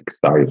field of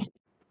textile.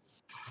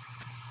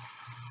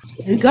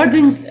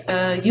 Regarding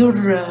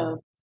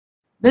your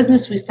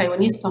business with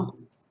Taiwanese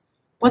companies,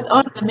 what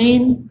are the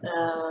main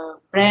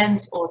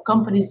brands or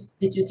companies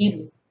did you deal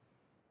with?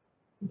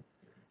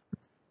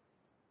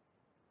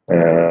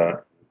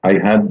 I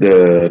had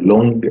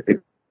long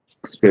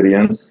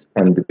experience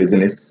and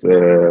business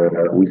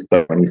with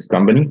Taiwanese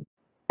company.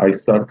 I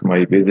started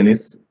my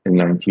business in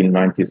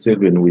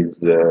 1997 with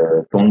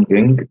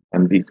Tonggeng,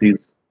 and this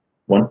is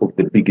one of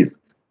the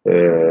biggest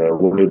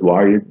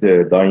worldwide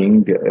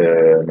dyeing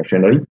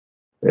machinery.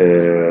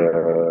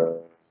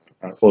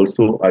 And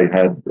also, I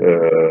had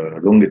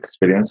long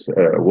experience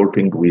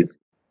working with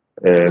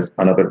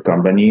another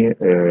company,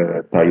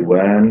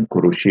 Taiwan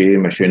Crochet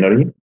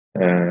Machinery.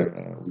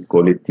 We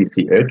call it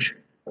TCH,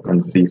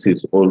 and this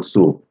is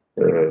also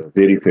a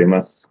very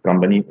famous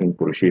company in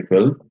crochet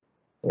field.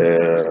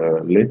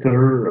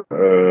 Later,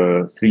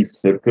 Three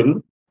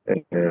Circle.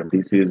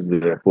 This is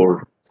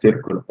for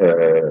circle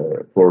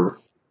for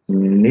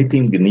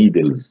knitting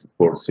needles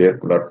for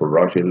circular, for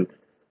Russell.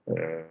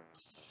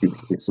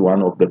 It's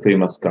one of the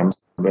famous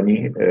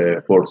company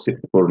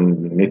for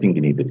knitting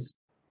needles.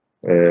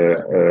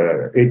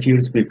 8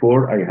 years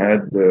before, I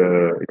had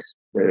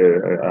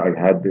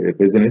a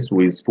business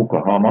with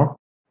Fukuhama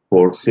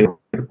for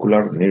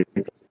circular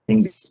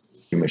knitting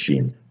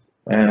machine.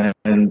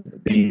 And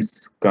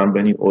this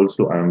company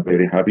also, I'm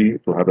very happy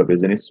to have a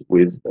business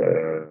with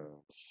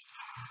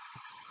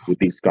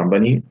this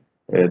company.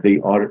 They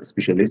are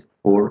specialists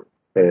for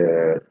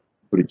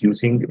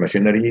producing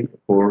machinery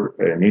for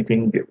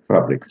knitting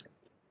fabrics.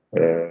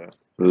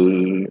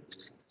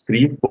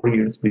 3-4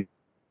 years before,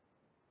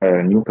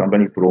 a new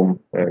company from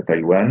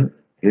Taiwan,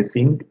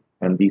 Hessing,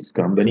 and this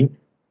company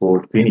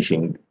for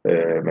finishing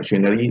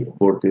machinery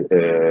for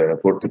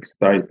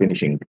textile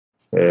finishing.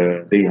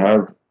 They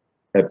have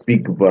a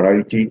big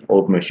variety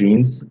of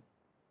machines.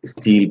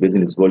 Still,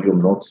 business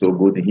volume not so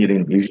good here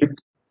in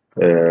Egypt.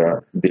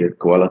 Their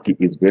quality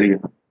is very,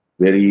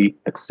 very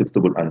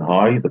acceptable and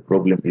high. The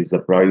problem is the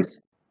price.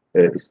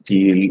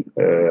 Still,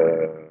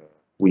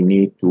 we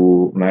need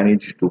to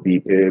manage to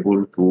be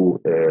able to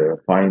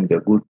find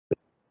a good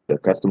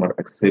customer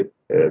accept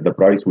the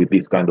price with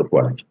this kind of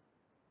quality.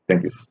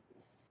 Thank you.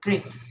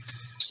 Great.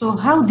 So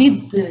how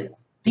did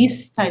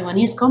these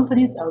Taiwanese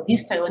companies or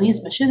this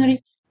Taiwanese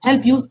machinery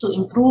help you to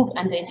improve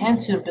and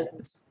enhance your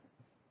business?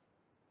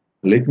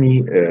 Let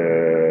me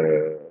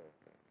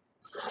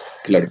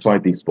clarify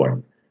this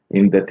point.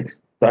 In the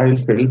textile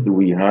field,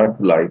 we have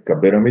like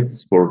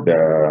pyramids for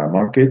the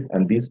market,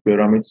 and these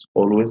pyramids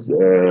always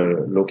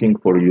looking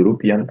for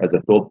European as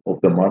a top of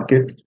the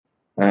market,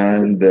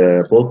 and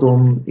the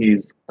bottom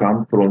is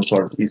come from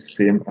Far East,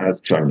 same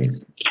as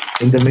Chinese.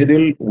 In the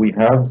middle, we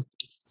have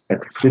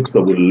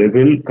acceptable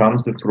level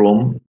comes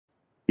from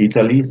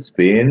Italy,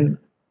 Spain,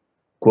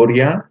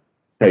 Korea,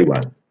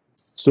 Taiwan.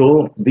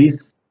 So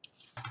this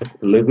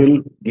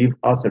level give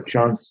us a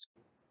chance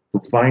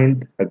to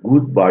find a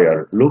good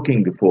buyer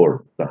looking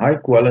for the high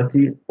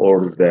quality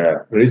or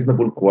the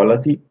reasonable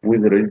quality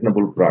with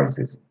reasonable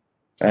prices.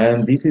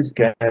 And this is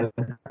can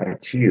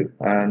achieve,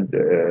 and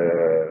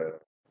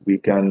we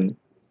can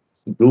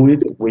do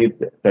it with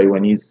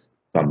Taiwanese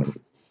company.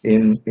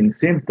 In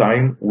same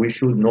time, we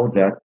should know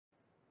that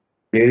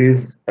there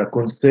is a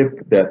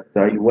concept that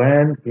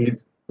Taiwan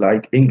is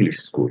like English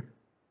school.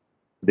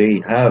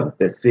 They have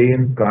the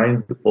same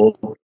kind of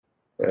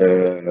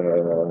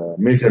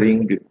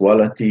measuring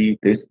quality,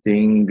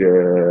 testing,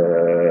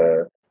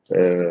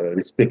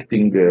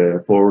 respecting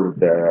for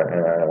the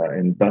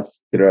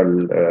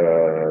industrial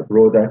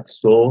product.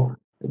 So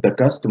the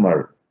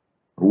customer,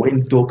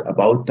 when talk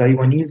about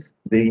Taiwanese,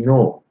 they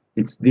know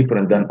it's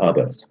different than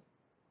others.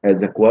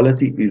 As the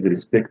quality is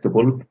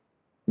respectable,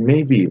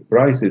 maybe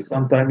prices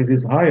sometimes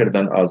is higher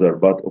than other,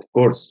 but of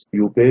course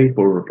you pay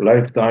for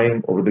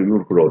lifetime of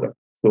your product.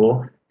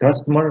 So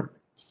customer,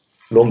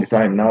 long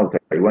time now,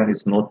 Taiwan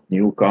is not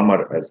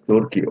newcomer as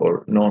Turkey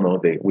or no,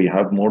 we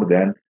have more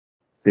than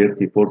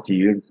 30-40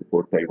 years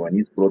for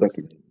Taiwanese product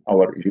in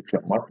our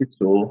Egyptian market.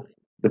 So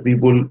the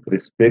people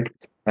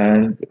respect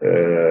and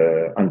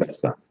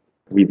understand.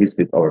 We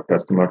visit our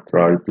customer,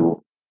 try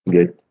to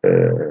get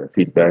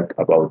feedback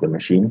about the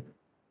machine.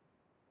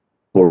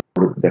 For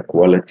the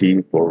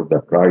quality, for the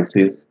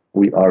prices,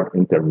 we are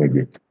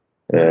intermediate.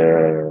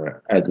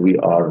 As we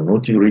are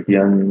not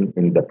European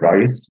in the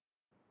price,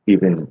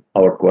 even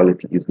our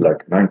quality is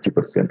like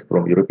 90%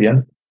 from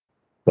European,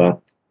 but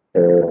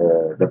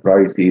the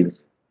price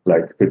is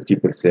like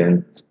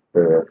 50%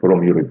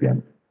 from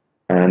European.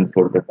 And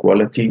for the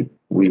quality,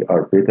 we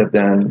are better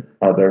than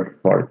other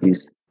Far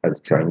East as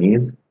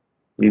Chinese.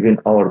 Even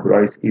our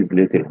price is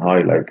little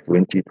high, like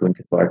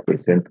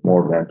 20-25%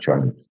 more than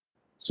Chinese.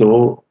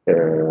 So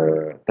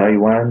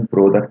Taiwan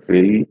product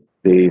really,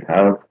 they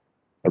have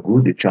a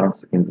good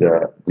chance in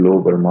the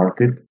global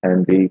market,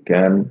 and they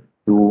can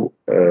do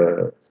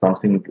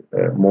something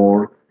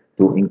more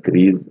to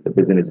increase the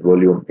business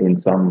volume in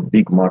some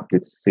big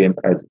markets, same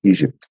as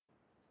Egypt.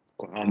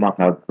 Yokohama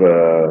have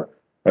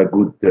a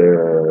good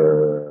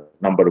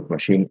number of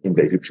machines in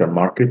the Egyptian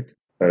market,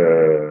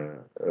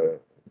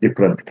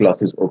 different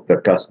classes of the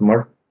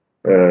customer,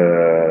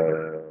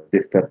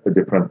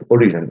 different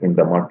origin in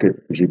the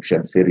market,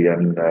 Egyptian,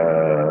 Syrian,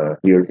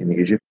 here in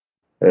Egypt.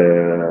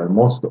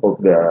 Most of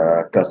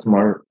the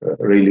customer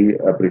really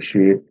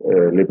appreciate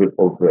level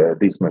of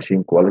this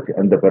machine quality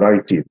and the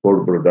variety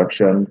for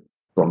production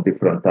from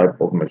different type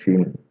of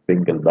machine,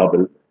 single,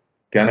 double.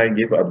 Can I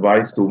give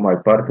advice to my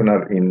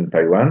partner in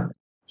Taiwan?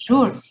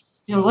 Sure,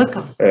 you're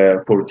welcome.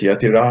 For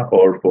TAITRA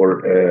or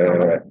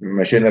for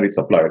machinery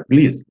supplier,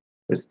 please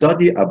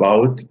study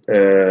about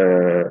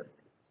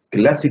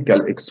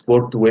classical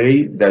export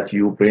way that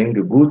you bring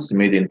goods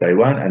made in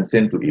Taiwan and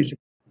send to Egypt.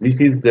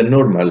 This is the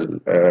normal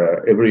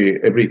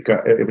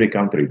every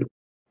country do.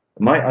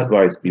 My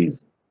advice,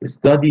 please,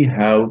 study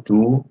how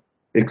to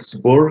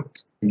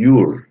export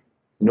your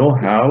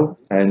know-how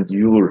and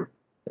your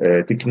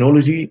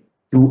technology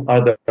to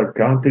other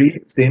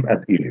country, same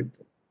as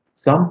Egypt.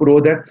 Some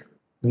products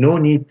no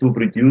need to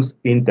produce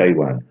in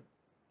Taiwan.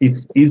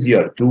 it's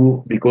easier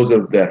to, because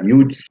of the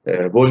huge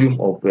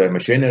volume of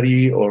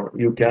machinery, or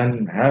you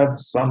can have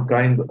some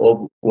kind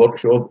of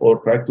workshop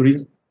or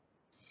factories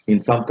in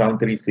some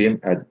countries, same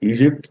as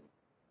Egypt,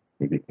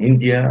 maybe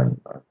India,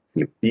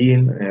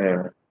 Philippines,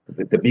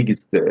 the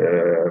biggest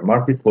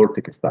market for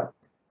textile.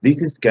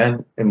 This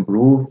can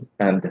improve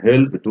and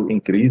help to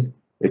increase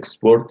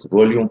export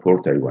volume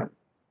for Taiwan,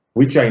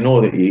 which I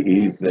know that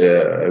is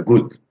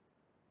good.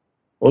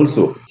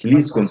 Also,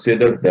 please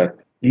consider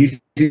that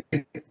Egypt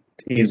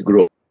is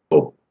growing.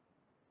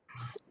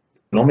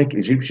 Economic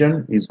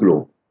Egyptian is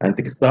growing, and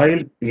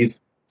textile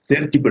is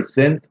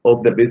 30%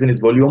 of the business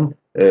volume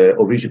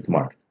of Egypt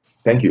market.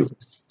 Thank you.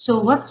 So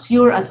what's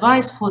your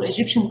advice for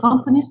Egyptian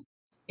companies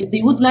if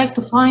they would like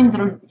to find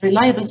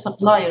reliable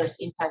suppliers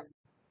in Taiwan?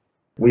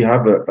 We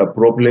have a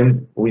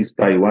problem with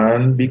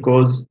Taiwan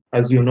because,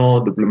 as you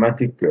know,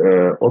 diplomatic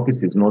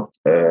office is not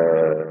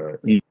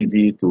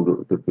easy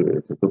to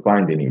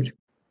find in Egypt.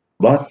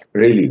 But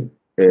really,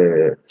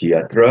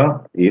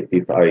 TAITRA,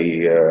 if I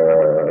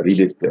read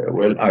it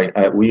well,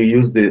 we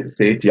use the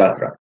say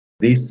TAITRA.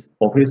 This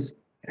office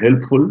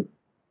helpful.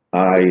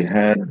 I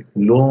had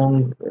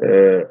long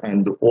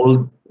and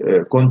old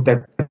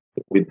contact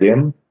with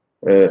them.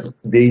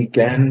 They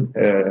can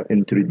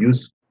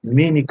introduce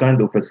many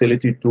kind of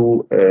facility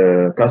to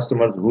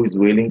customers who is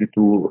willing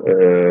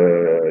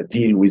to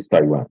deal with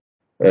Taiwan.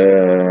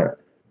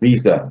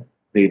 Visa,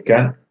 they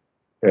can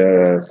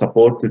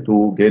support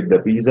to get the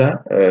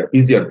visa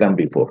easier than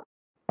before.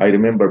 I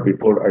remember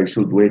before I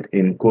should wait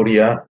in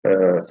Korea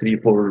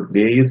 3-4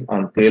 days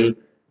until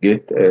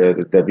get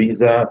the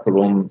visa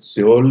from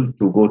Seoul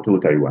to go to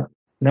Taiwan.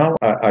 Now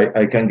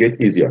I can get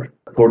easier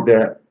for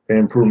the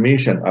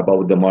information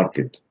about the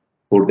market,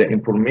 for the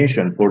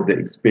information for the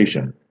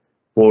expansion,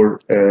 for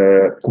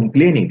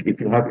complaining.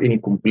 If you have any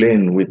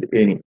complaint with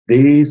any,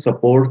 they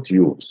support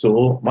you.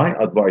 So my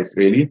advice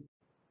really,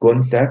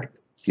 contact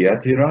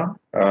TAITRA.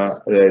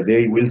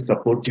 They will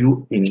support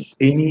you in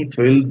any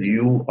field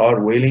you are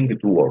willing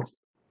to work.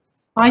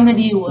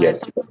 Finally,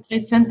 yes.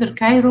 Trade Center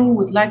Cairo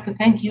would like to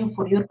thank you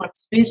for your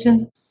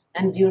participation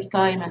and your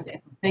time and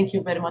effort. Thank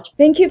you very much.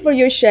 Thank you for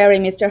your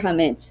sharing, Mr.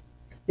 Hamid.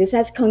 This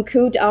has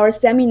concluded our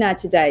seminar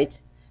to date.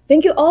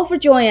 Thank you all for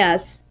joining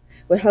us.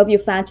 We hope you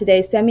found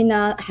today's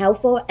seminar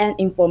helpful and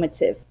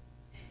informative.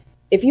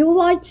 If you would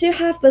like to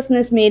have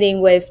business meeting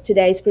with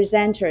today's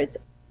presenters,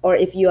 or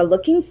if you are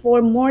looking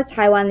for more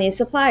Taiwanese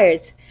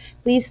suppliers,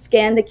 please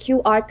scan the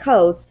QR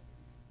codes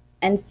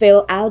and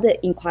fill out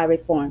the inquiry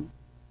form.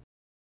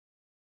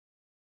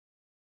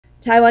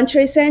 Taiwan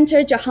Trade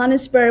Center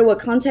Johannesburg will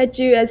contact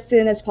you as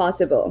soon as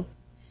possible.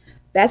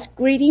 Best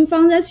greeting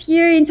from us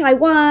here in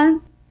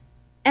Taiwan,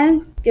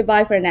 and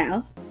goodbye for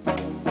now.